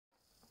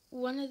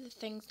one of the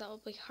things that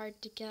will be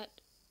hard to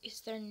get is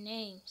their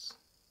names.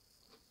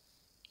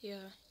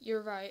 Yeah,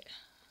 you're right.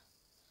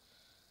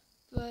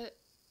 But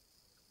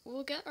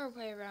we'll get our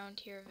way around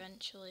here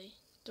eventually.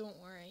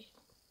 Don't worry.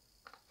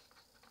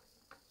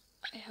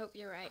 I hope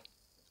you're right.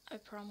 I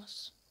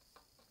promise.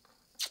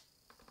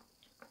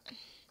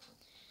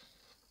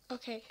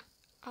 Okay,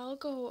 I'll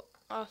go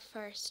off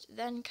first,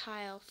 then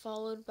Kyle,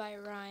 followed by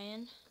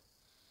Ryan,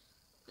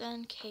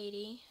 then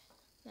Katie,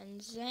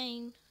 then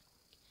Zane,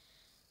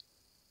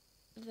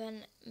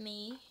 then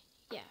me,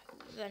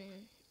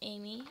 then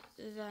Amy,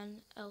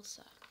 then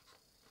Elsa.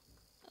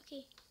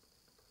 Okay,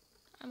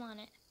 I'm on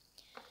it.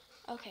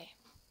 Okay,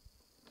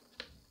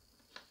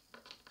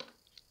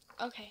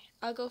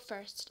 I'll go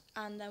first,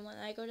 and then when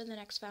I go to the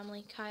next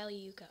family, Kyle,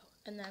 you go.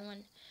 And then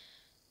when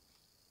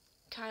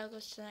Kyle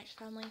goes to the next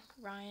family,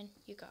 Ryan,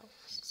 you go.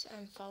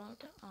 I'm following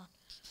on.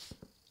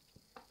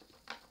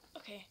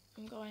 Okay,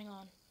 I'm going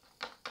on.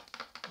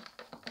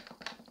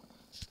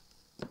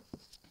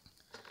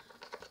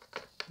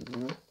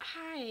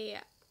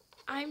 Hi,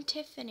 I'm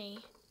Tiffany.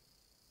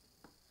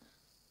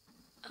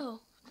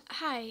 Oh,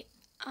 hi.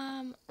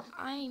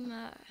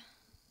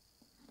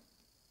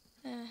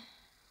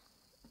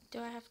 Do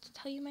I have to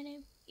tell you my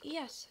name?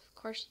 Yes, of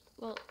course.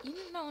 Well,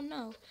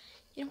 no.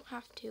 You don't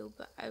have to,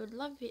 but I would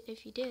love it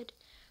if you did.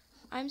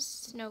 I'm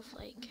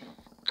Snowflake.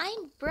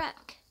 I'm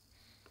Brooke.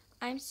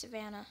 I'm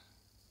Savannah.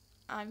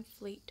 I'm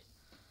Fleet.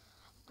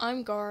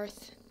 I'm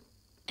Garth.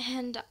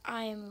 And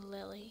I'm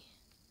Lily.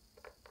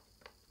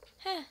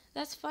 Heh,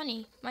 that's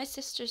funny. My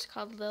sister's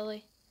called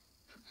Lily.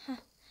 Huh.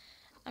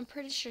 I'm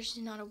pretty sure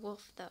she's not a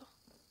wolf, though.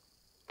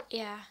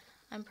 Yeah,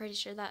 I'm pretty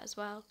sure that as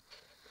well.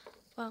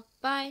 Well,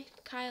 bye.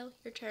 Kyle,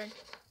 your turn.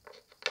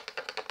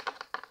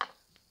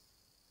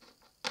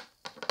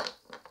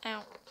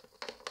 Ow.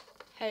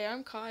 Hey,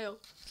 I'm Kyle.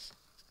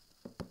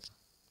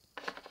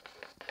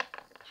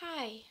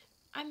 Hi,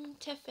 I'm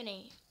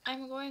Tiffany.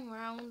 I'm going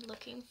around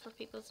looking for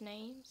people's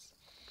names.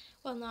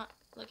 Well, not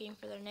looking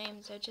for their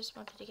names. I just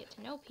wanted to get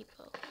to know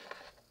people.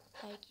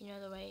 Like,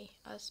 the way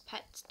us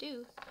pets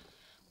do.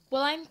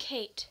 Well, I'm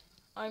Kate.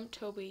 I'm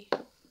Toby.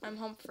 I'm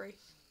Humphrey.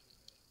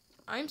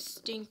 I'm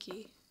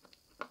Stinky.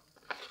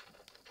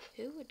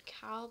 Who would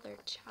call their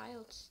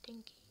child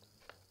Stinky?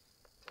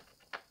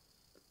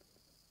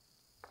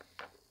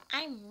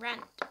 I'm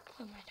Runt. Oh,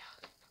 my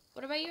dog.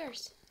 What about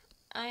yours?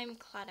 I'm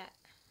Claudette.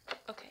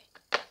 Okay.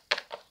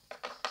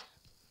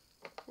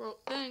 Well,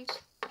 thanks.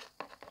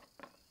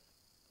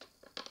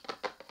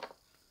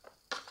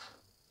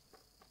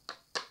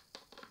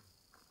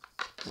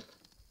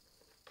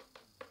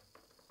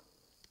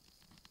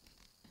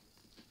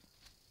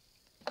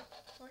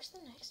 Where's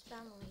the next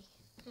family?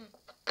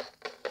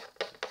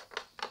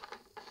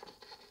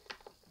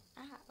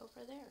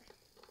 Over there.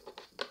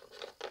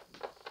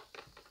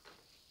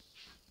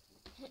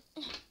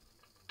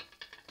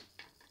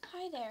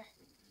 Hi there.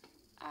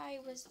 I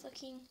was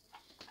looking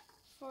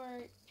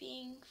for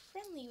being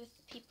friendly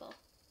with people.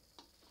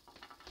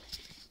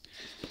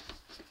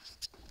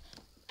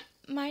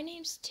 My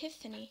name's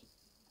Tiffany.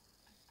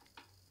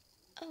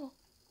 Oh,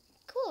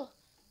 cool.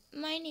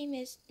 My name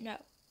is... No.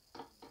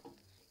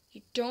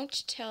 You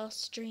don't tell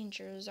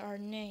strangers our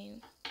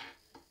name.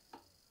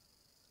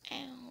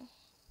 Ow.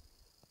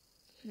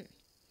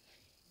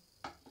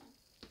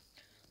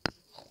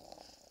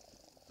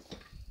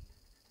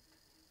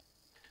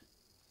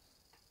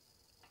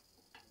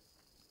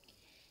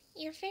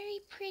 You're very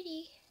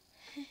pretty.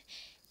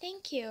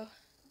 Thank you.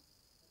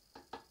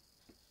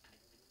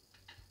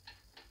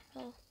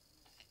 Well,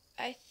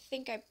 I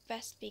think I'd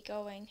best be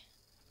going.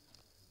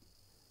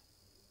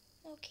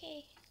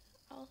 Okay,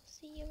 I'll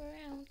see you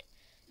around.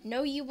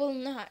 No, you will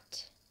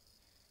not.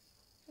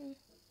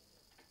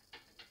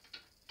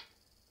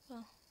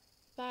 Well,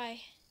 bye.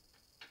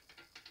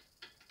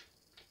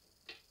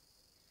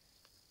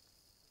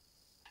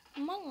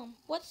 Mom,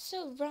 what's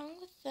so wrong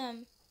with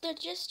them? They're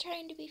just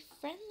trying to be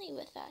friendly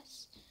with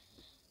us.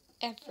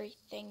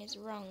 Everything is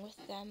wrong with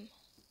them.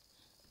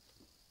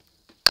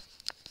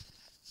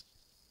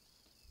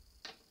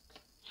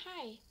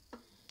 Hi.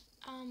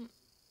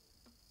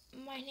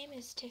 My name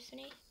is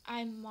Tiffany.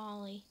 I'm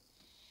Molly.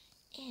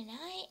 And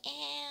I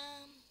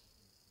am...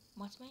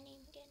 What's my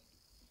name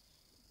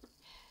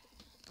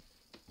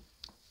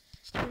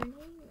again? Your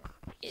name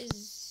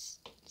is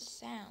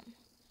Sam.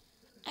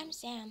 I'm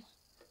Sam.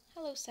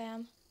 Hello,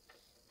 Sam.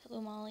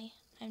 Hello, Molly.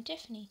 I'm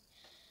Tiffany.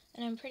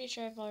 And I'm pretty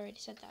sure I've already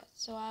said that,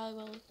 so I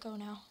will go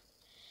now.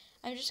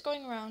 I'm just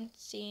going around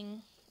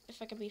seeing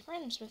if I can be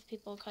friends with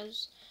people,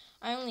 because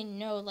I only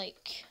know, 1,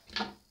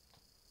 2,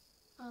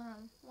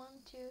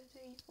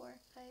 3, 4,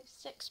 5,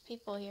 6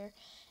 people here.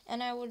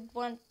 And I would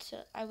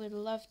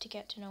love to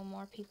get to know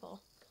more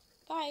people.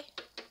 Bye.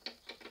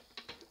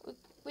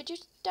 Would you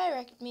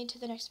direct me to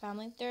the next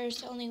family?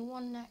 There's only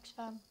one next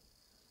family,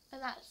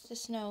 and that's the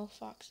snow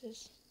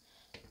foxes.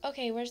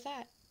 Okay, where's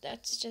that?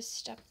 That's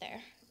just up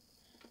there.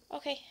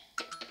 Okay.